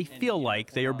trucks, they feel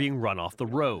like they are being run off the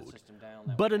road.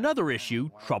 But another issue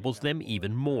troubles them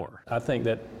even more. I think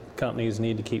that companies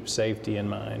need to keep safety in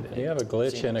mind. If you have a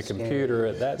glitch in a computer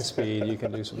at that speed, you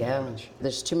can do some damage.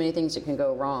 There's too many things that can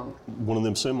go wrong. One of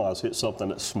them semis hit something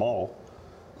that's small,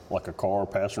 like a car,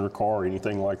 passenger car, or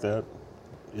anything like that,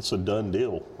 it's a done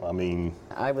deal. I mean,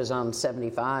 I was on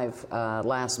 75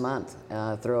 last month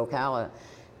through Ocala,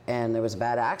 and there was a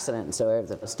bad accident. And so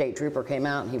the state trooper came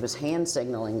out and he was hand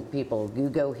signaling people, you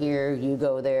go here, you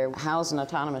go there. How's an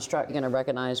autonomous truck going to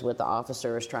recognize what the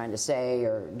officer is trying to say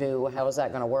or do? How is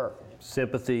that going to work?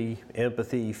 Sympathy,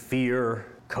 empathy, fear,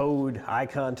 code, eye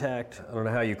contact. I don't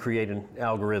know how you create an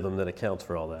algorithm that accounts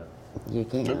for all that. You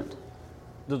can't.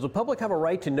 Does the public have a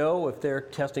right to know if they're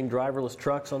testing driverless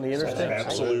trucks on the interstate?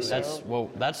 Absolutely.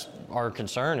 That's our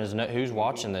concern, is who's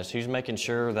watching this, who's making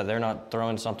sure that they're not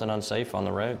throwing something unsafe on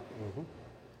the road. Mm-hmm.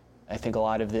 I think a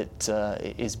lot of it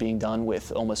is being done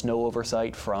with almost no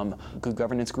oversight from good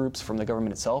governance groups, from the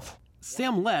government itself.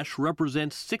 Sam Lesh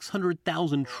represents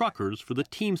 600,000 truckers for the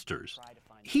Teamsters.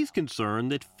 He's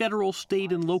concerned that federal,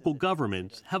 state, and local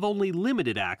governments have only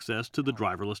limited access to the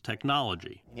driverless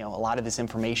technology. A lot of this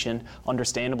information,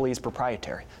 understandably, is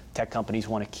proprietary. Tech companies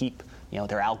want to keep,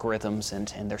 their algorithms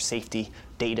and their safety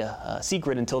data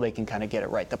secret until they can kind of get it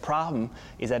right. The problem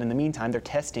is that in the meantime, they're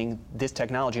testing this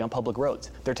technology on public roads.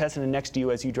 They're testing it next to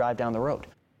you as you drive down the road.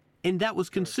 And that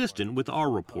was consistent with our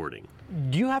reporting.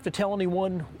 Do you have to tell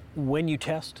anyone when you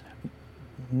test?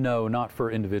 No, not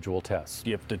for individual tests.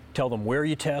 Do you have to tell them where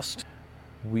you test?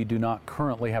 We do not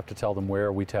currently have to tell them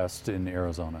where we test in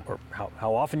Arizona. Or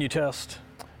how often you test?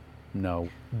 No.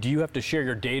 Do you have to share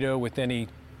your data with any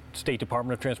State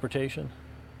Department of Transportation?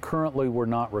 Currently, we're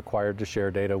not required to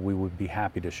share data. We would be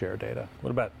happy to share data.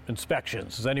 What about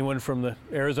inspections? Does anyone from the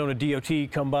Arizona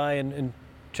DOT come by and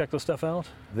check this stuff out?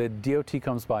 The DOT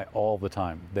comes by all the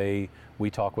time. We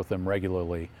talk with them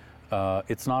regularly.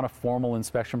 It's not a formal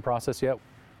inspection process yet.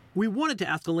 We wanted to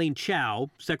ask Elaine Chao,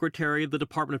 Secretary of the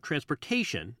Department of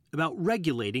Transportation, about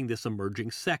regulating this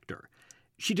emerging sector.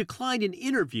 She declined an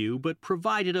interview but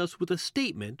provided us with a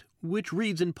statement which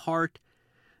reads in part,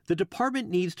 The department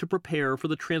needs to prepare for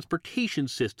the transportation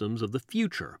systems of the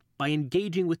future by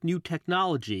engaging with new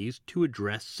technologies to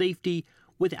address safety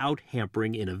without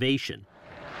hampering innovation.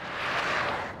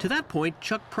 To that point,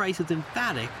 Chuck Price is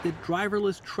emphatic that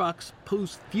driverless trucks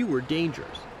pose fewer dangers.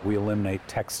 We eliminate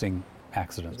texting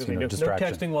accidents, There's distraction.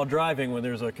 no texting while driving when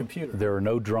there's a computer. There are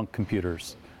no drunk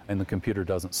computers, and the computer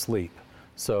doesn't sleep.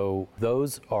 So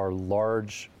those are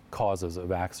large causes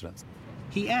of accidents.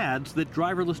 He adds that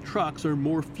driverless trucks are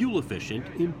more fuel efficient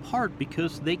in part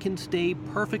because they can stay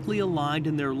perfectly aligned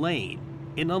in their lane,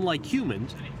 and unlike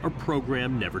humans, are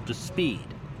programmed never to speed.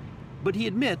 But he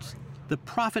admits the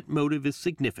profit motive is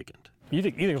significant. You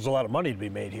think there's a lot of money to be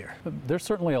made here? There's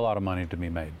certainly a lot of money to be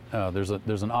made. There's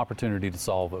an opportunity to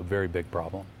solve a very big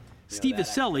problem. Steve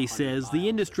Aselli says the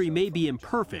industry may be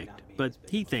imperfect, but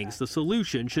he thinks the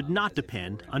solution should not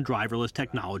depend on driverless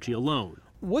technology alone.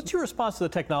 What's your response to the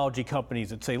technology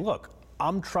companies that say, look,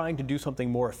 I'm trying to do something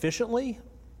more efficiently,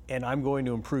 and I'm going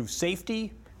to improve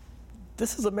safety?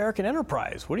 This is American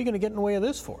enterprise. What are you going to get in the way of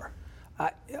this for?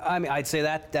 I mean, I'd say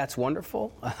that's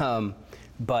wonderful,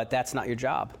 but that's not your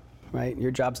job, right?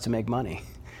 Your job's to make money,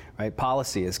 right?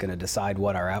 Policy is going to decide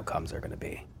what our outcomes are going to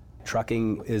be.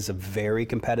 Trucking is a very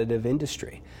competitive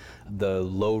industry. The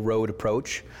low road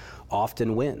approach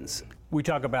often wins. We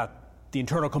talk about the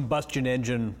internal combustion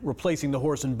engine replacing the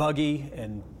horse and buggy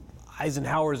and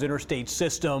Eisenhower's interstate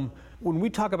system. When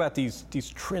we talk about these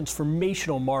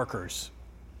transformational markers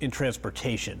in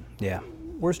transportation,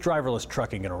 where's driverless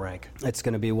trucking going to rank? It's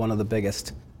going to be one of the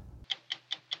biggest.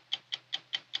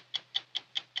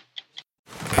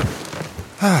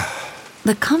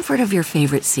 The comfort of your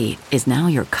favorite seat is now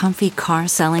your comfy car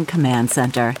selling command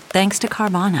center, thanks to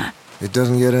Carvana. It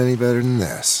doesn't get any better than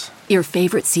this. Your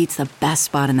favorite seat's the best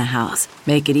spot in the house.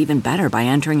 Make it even better by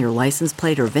entering your license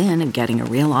plate or VIN and getting a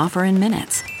real offer in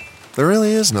minutes. There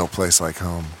really is no place like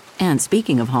home. And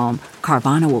speaking of home,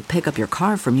 Carvana will pick up your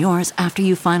car from yours after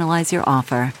you finalize your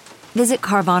offer. Visit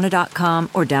Carvana.com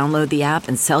or download the app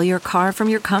and sell your car from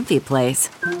your comfy place.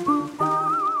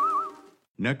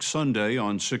 Next Sunday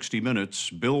on 60 Minutes,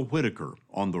 Bill Whitaker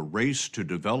on the race to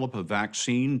develop a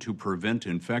vaccine to prevent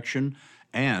infection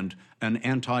and an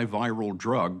antiviral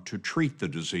drug to treat the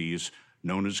disease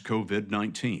known as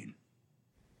COVID-19.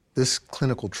 This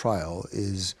clinical trial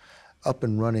is up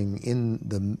and running in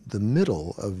the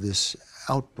middle of this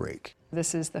outbreak.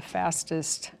 This is the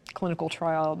fastest clinical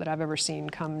trial that I've ever seen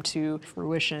come to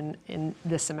fruition in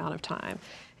this amount of time.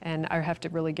 And I have to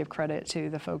really give credit to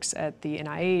the folks at the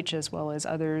NIH as well as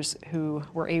others who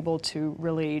were able to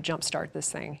really jumpstart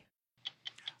this thing.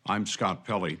 I'm Scott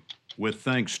Pelley. With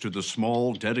thanks to the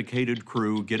small, dedicated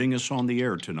crew getting us on the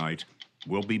air tonight,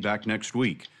 we'll be back next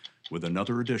week with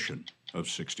another edition of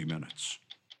 60 Minutes.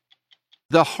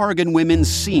 The Hargan women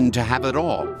seemed to have it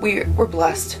all. We were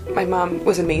blessed. My mom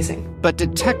was amazing. But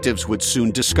detectives would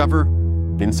soon discover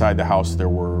inside the house there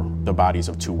were the bodies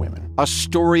of 2 women. A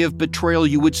story of betrayal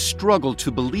you would struggle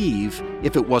to believe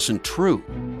if it wasn't true.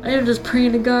 I am just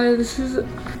praying to God, this is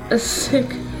a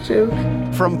sick joke.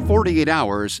 From 48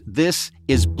 Hours, this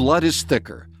is Blood is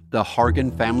Thicker, the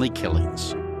Hargan Family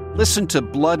Killings. Listen to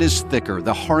Blood is Thicker,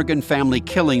 the Hargan Family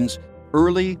Killings,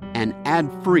 early and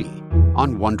ad-free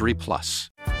on Wondery Plus.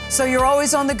 So you're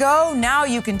always on the go? Now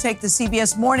you can take the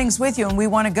CBS Mornings with you, and we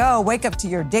want to go. Wake up to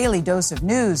your daily dose of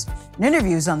news and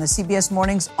interviews on the CBS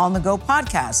Mornings On the Go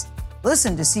podcast.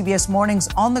 Listen to CBS Mornings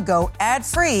On the Go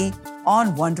ad-free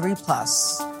on Wondery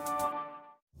Plus.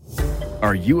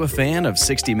 Are you a fan of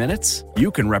 60 Minutes?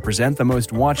 You can represent the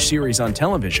most watched series on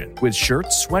television with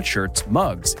shirts, sweatshirts,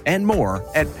 mugs, and more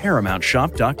at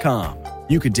ParamountShop.com.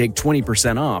 You can take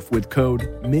 20% off with code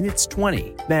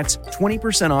MINUTES20. That's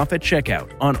 20% off at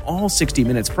checkout on all 60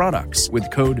 Minutes products with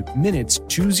code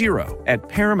MINUTES20 at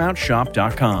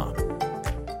ParamountShop.com.